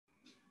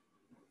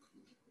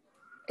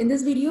In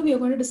this video, we are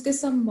going to discuss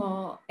some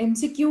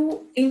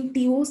MCQ in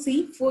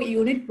TOC for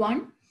Unit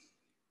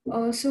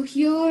 1. So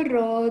here,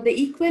 the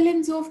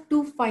equivalence of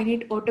two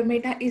finite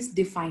automata is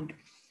defined.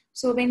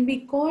 So when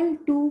we call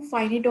two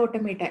finite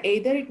automata,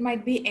 either it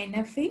might be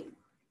NFA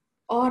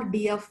or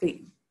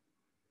DFA.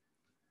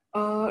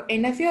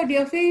 NFA or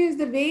DFA is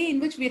the way in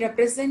which we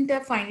represent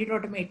a finite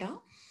automata.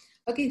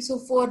 Okay, so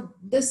for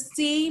the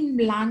same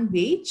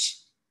language,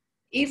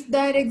 if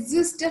there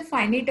exists a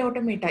finite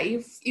automata,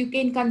 if you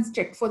can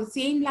construct for the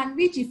same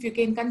language, if you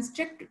can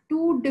construct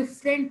two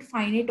different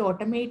finite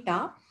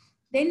automata,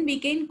 then we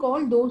can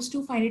call those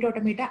two finite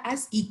automata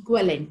as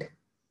equivalent.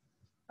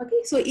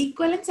 Okay, so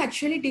equivalence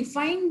actually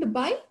defined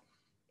by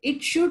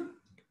it should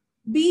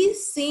be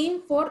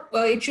same for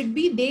it should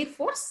be there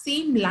for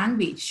same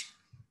language.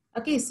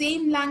 Okay,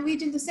 same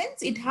language in the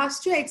sense it has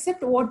to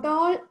accept what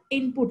all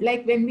input,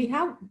 like when we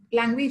have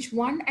language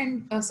 1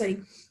 and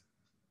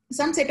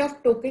some set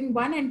of token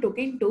 1 and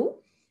token 2,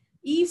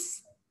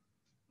 if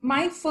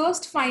my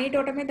first finite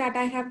automata that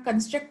I have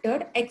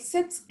constructed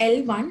accepts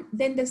L1,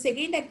 then the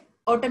second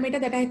automata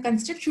that I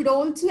construct should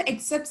also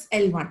accept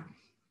L1.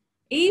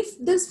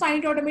 If this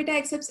finite automata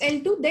accepts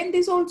L2, then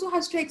this also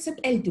has to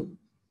accept L2.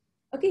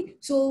 Okay,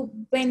 so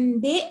when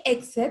they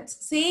accept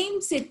same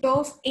set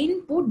of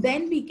input,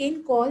 then we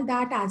can call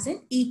that as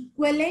an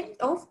equivalent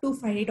of two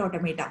finite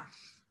automata.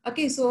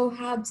 Okay, so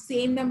have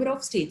same number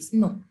of states?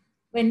 No.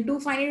 When two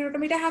finite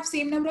automata have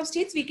same number of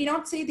states, we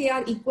cannot say they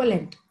are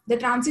equivalent. The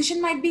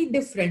transition might be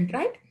different,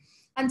 right?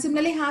 And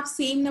similarly have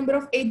same number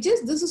of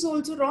edges. This is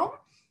also wrong.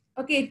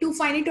 Okay, two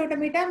finite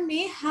automata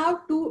may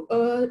have two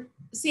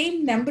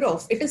same number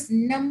of, it is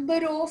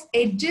number of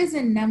edges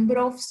and number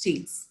of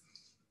states.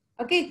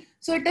 Okay,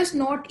 so it is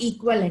not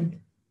equivalent.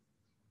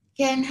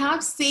 Can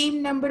have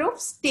same number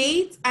of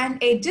states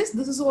and edges.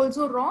 This is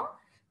also wrong.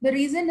 The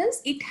reason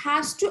is it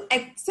has to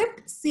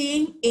accept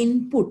same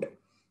input.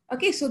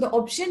 Okay, so the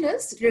option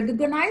is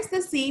recognize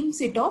the same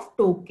set of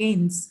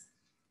tokens.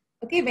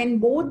 Okay, when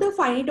both the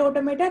finite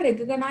automata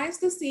recognize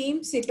the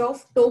same set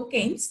of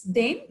tokens,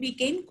 then we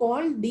can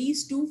call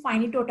these two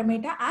finite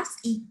automata as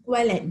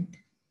equivalent.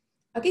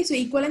 Okay, so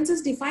equivalence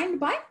is defined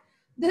by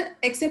the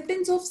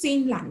acceptance of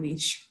same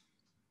language.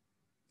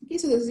 Okay,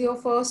 so this is your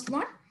first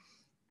one.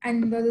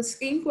 And the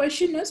second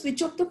question is,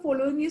 which of the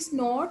following is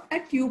not a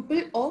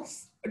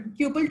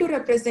tuple to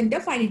represent a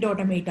finite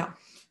automata?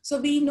 So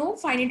we know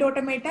finite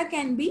automata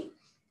can be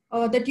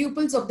the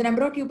tuples of the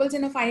number of tuples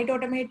in a finite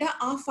automata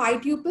are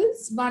 5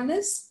 tuples. One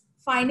is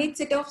finite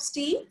set of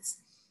states,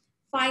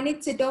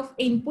 finite set of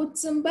input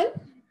symbol,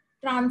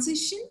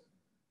 transition,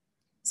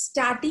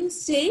 starting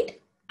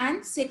state,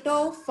 and set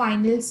of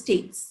final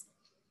states.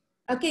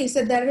 Okay,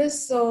 so there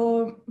is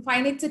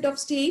finite set of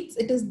states,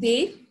 it is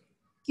there.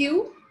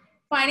 Q,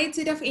 finite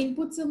set of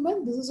input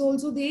symbol, this is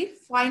also there.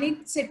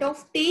 Finite set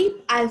of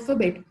tape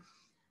alphabet.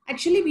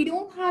 Actually, we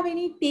don't have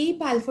any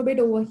tape alphabet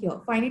over here.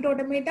 Finite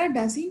automata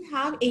doesn't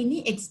have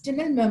any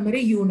external memory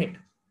unit.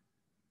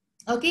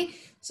 Okay,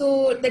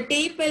 so the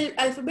tape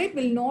alphabet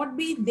will not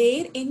be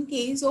there in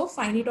case of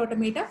finite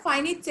automata.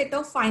 Finite set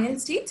of final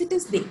states, it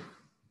is there.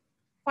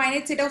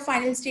 Finite set of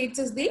final states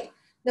is there.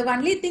 The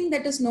only thing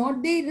that is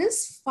not there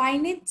is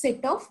finite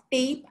set of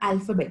tape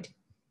alphabet.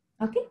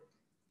 Okay.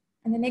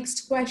 And the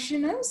next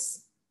question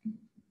is,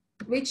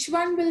 which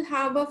one will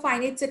have a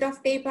finite set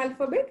of tape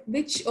alphabet?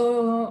 Which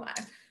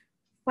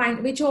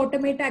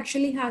automata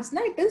actually has?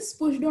 It is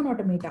push down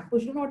automata.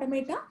 Push down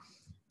automata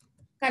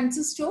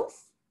consists of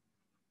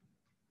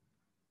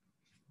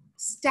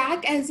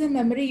stack as a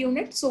memory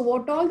unit. So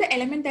what all the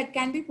element that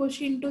can be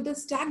pushed into the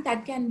stack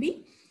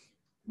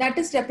that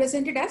is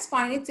represented as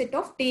finite set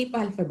of tape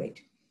alphabet.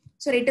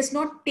 So it is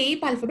not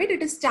tape alphabet,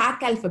 it is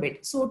stack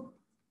alphabet. So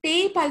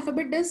tape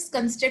alphabet is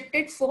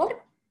constructed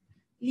for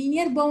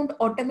linear bound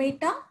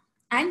automata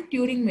and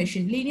Turing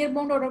machine. Linear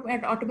bound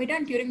automata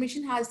and Turing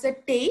machine has the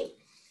tape.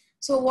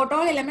 So what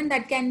all element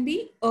that can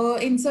be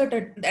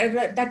inserted,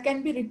 that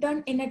can be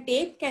written in a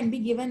tape can be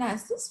given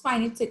as this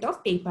finite set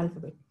of tape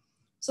alphabet.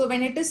 So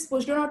when it is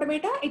pushed on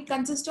automata, it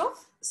consists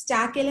of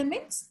stack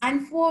elements,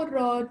 and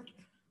for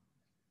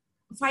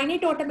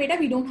finite automata,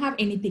 we don't have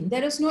anything.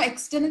 There is no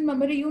external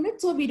memory unit,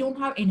 so we don't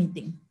have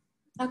anything.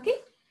 Okay.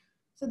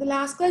 So the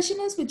last question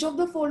is, which of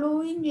the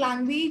following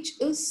language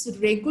is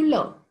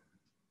regular?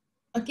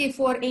 Okay,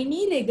 for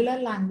any regular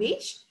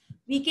language,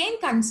 we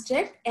can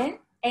construct an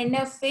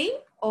NFA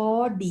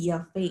or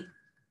DFA.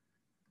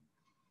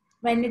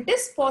 When it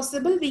is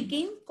possible, we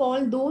can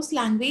call those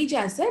language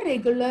as a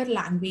regular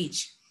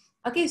language.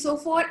 Okay, so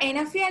for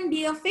NFA and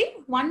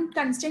DFA, one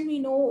constant we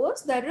know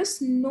is there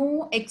is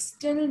no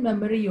external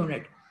memory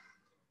unit.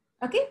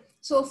 Okay,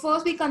 so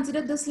first we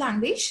consider this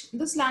language.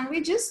 This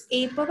language is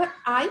a power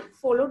I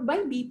followed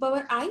by b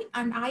power I,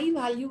 and I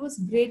value is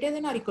greater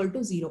than or equal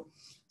to 0.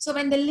 So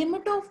when the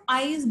limit of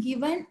I is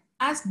given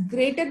as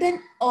greater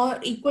than or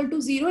equal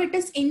to 0, it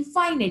is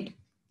infinite.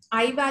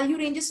 I value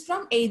ranges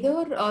from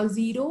either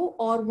 0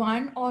 or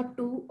 1 or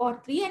 2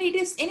 or 3, and it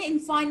is an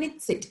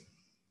infinite set.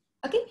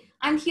 Okay,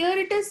 and here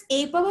it is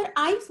a power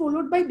I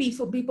followed by b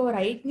power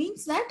I. It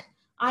means that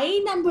I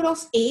number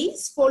of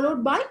A's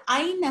followed by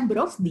I number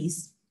of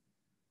B's.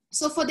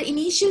 So for the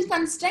initial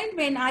constraint,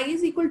 when I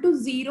is equal to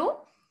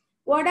 0,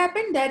 what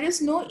happened? There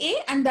is no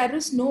A and there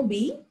is no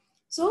B.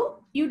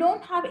 So you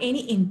don't have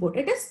any input.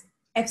 It is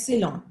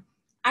epsilon.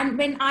 And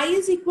when I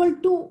is equal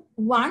to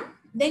 1,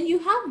 then you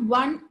have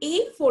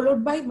 1A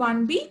followed by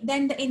 1B.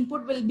 Then the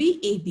input will be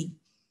AB.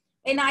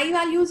 When I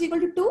value is equal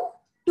to 2,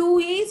 2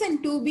 A's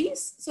and 2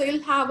 B's. So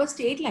you'll have a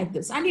state like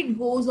this and it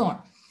goes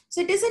on.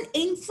 So it is an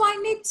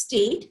infinite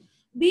state.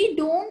 We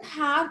don't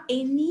have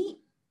any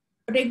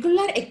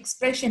regular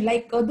expression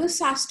like this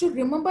has to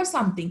remember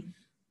something.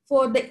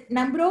 For the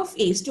number of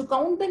A's, to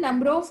count the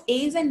number of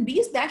A's and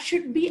B's, there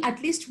should be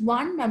at least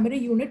one memory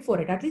unit for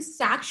it. At least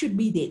stack should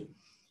be there.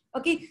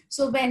 Okay,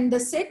 so when the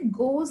set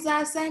goes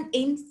as an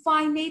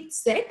infinite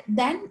set,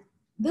 then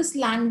this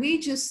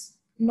language is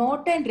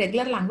not a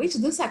regular language.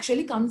 This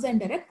actually comes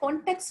under a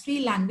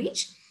context-free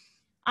language.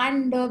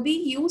 And we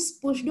use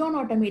push-down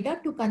automata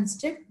to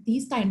construct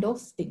these kind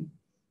of things.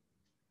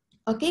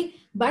 Okay,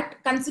 but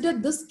consider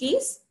this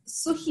case.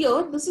 So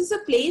here, this is a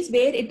place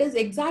where it is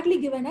exactly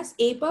given as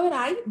a power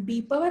I,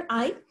 b power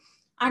I,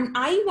 and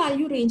I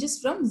value ranges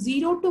from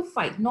 0 to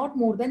 5, not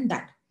more than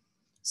that.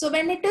 So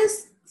when it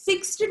is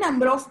fixed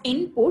number of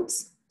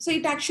inputs, so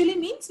it actually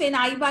means when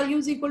I value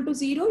is equal to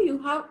 0, you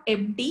have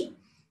empty.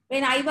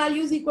 When I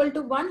value is equal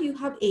to 1, you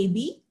have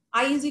AB.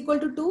 I is equal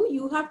to 2,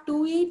 you have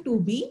 2A,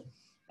 2B.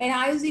 When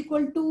I is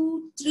equal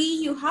to 3,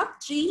 you have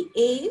 3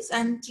 A's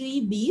and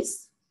 3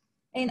 B's.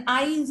 And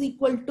I is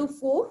equal to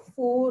 4,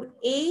 4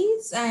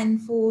 A's and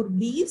 4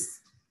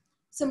 B's.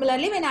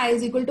 Similarly, when I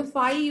is equal to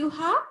 5, you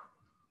have,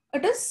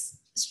 it is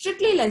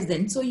strictly less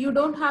than. So you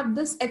don't have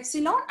this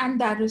epsilon and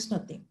there is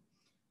nothing.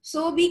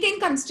 So we can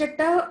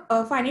construct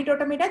a finite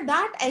automata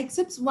that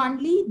accepts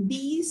only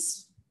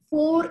these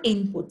 4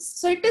 inputs.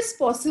 So it is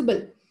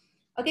possible.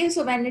 Okay,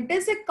 so when it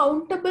is a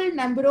countable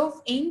number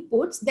of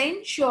inputs,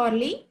 then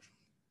surely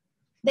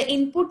the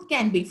input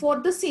can be, for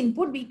this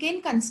input, we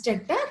can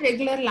construct a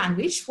regular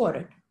language for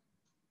it.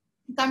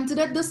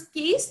 Consider this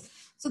case.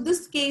 So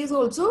this case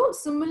also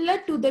similar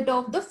to that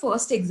of the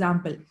first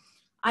example.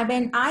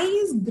 When I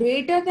is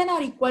greater than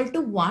or equal to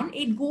 1,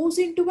 it goes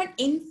into an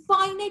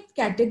infinite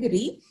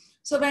category.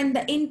 So when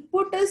the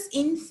input is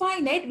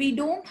infinite, we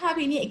don't have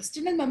any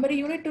external memory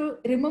unit to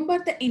remember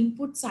the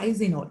input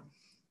size in all.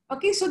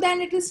 Okay, so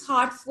then it is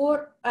hard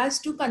for us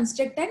to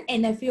construct an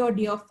NFA or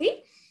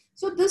DFA.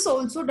 So this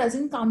also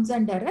doesn't comes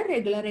under a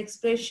regular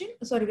expression,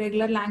 sorry,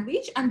 regular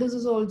language, and this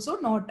is also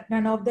not,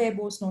 none of the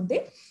above is not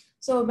there.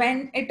 So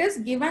when it is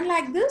given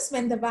like this,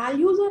 when the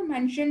values are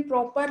mentioned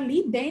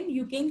properly, then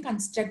you can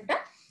construct a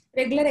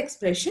regular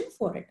expression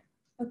for it.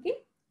 Okay,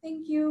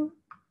 thank you.